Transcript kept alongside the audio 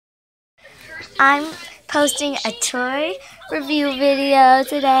I'm posting a toy review video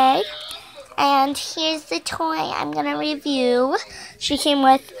today, and here's the toy I'm gonna review. She came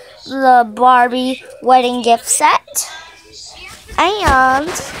with the Barbie wedding gift set, and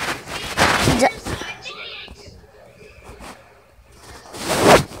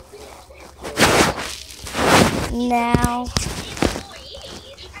now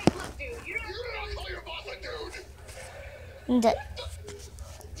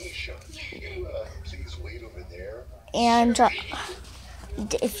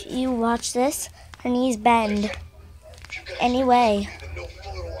if you watch this, her knees bend anyway.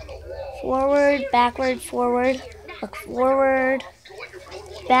 Forward, backward, forward, look forward,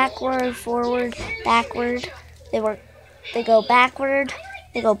 backward, forward, backward. They go backward,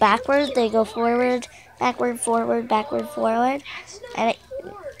 they go backwards, they go forward, backward, forward, backward, forward, and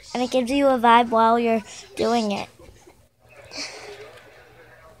it gives you a vibe while you're doing it.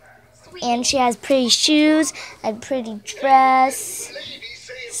 And she has pretty shoes and pretty dress.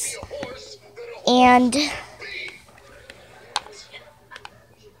 And yes,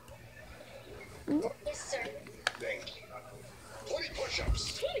 sir. Thank you. 20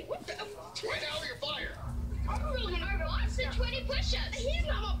 push-ups. 20? What the? 20 out of your fire. I'm really nervous. I said 20 push-ups. He's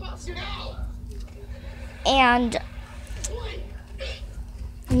not my boss. No. And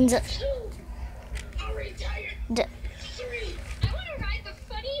already tired. 3. I want to ride the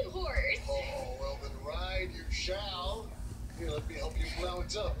funny horse. Oh, well then ride you shall. Here, let me help you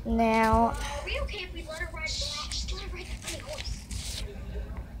balance up. Now, Are we okay if we let her ride just let her ride the funny horse?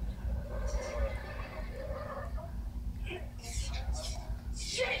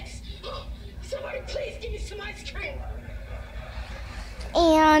 Shakes! Somebody please give me some ice cream.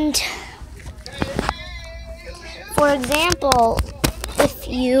 and for example, if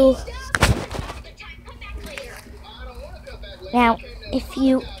you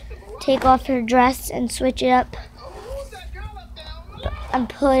take off her dress and switch it up and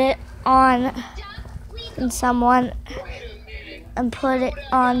put it on someone and put it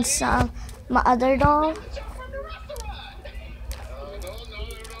on some other doll,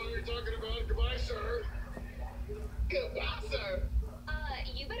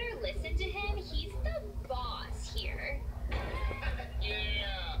 You better listen to him. He's the boss here.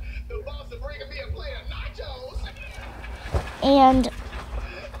 Yeah, the boss is bringing me a plate of nachos. and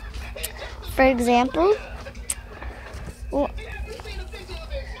for example,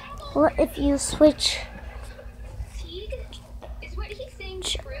 if you switch Is what he's saying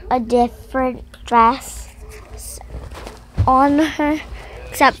true? a different dress on her,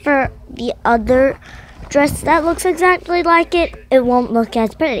 except for the other dress that looks exactly like it, it won't look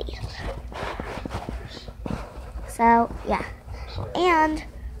as pretty. So yeah, and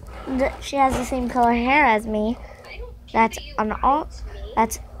she has the same color hair as me. That's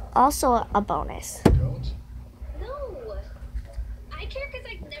also a bonus. No, I care because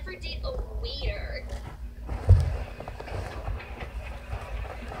I'd never date a waiter.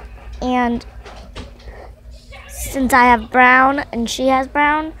 And since I have brown and she has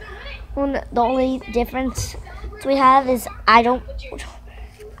brown, the only difference we have is I don't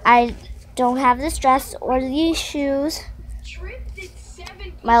have this dress or these shoes.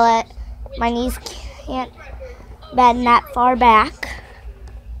 My knees can't bend that far back.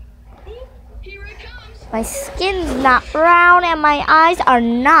 My skin's not brown and my eyes are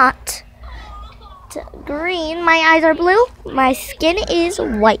not green. My eyes are blue. My skin is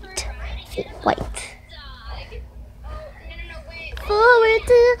white. Forward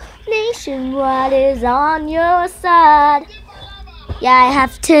to nation, what is on your side? Yeah, I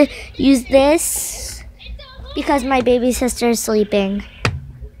have to use this because my baby sister is sleeping.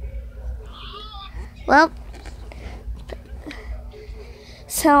 Well,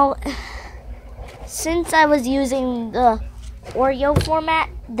 so since I was using the Oreo format,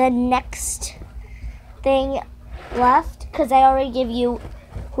 the next thing left, because I already give you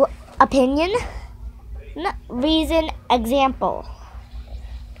opinion, reason, example.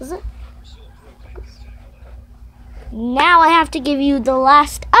 Now I have to give you the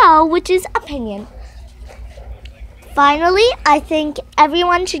last O, which is opinion. Finally, I think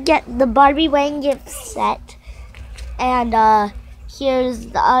everyone should get the Barbie wedding gift set. And here's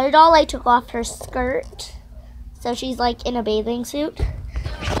the other doll. I took off her skirt, so she's like in a bathing suit.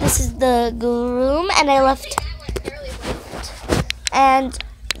 This is the groom, and I left. And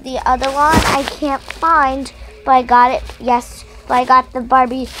the other one I can't find, but I got it. Yes, but I got the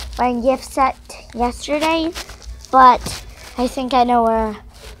Barbie wedding gift set yesterday. But I think I know where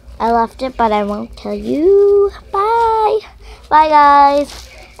I left it, but I won't tell you. Bye, guys.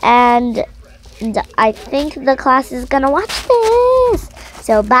 And I think the class is gonna watch this.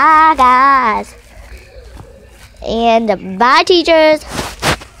 So bye, guys. And bye, teachers.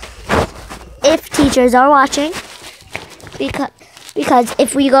 If teachers are watching.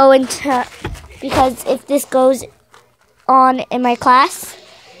 Because if this goes on in my class,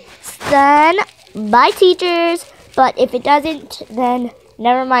 then bye, teachers. But if it doesn't, then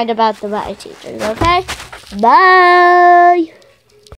never mind about the bye, teachers, okay? Bye!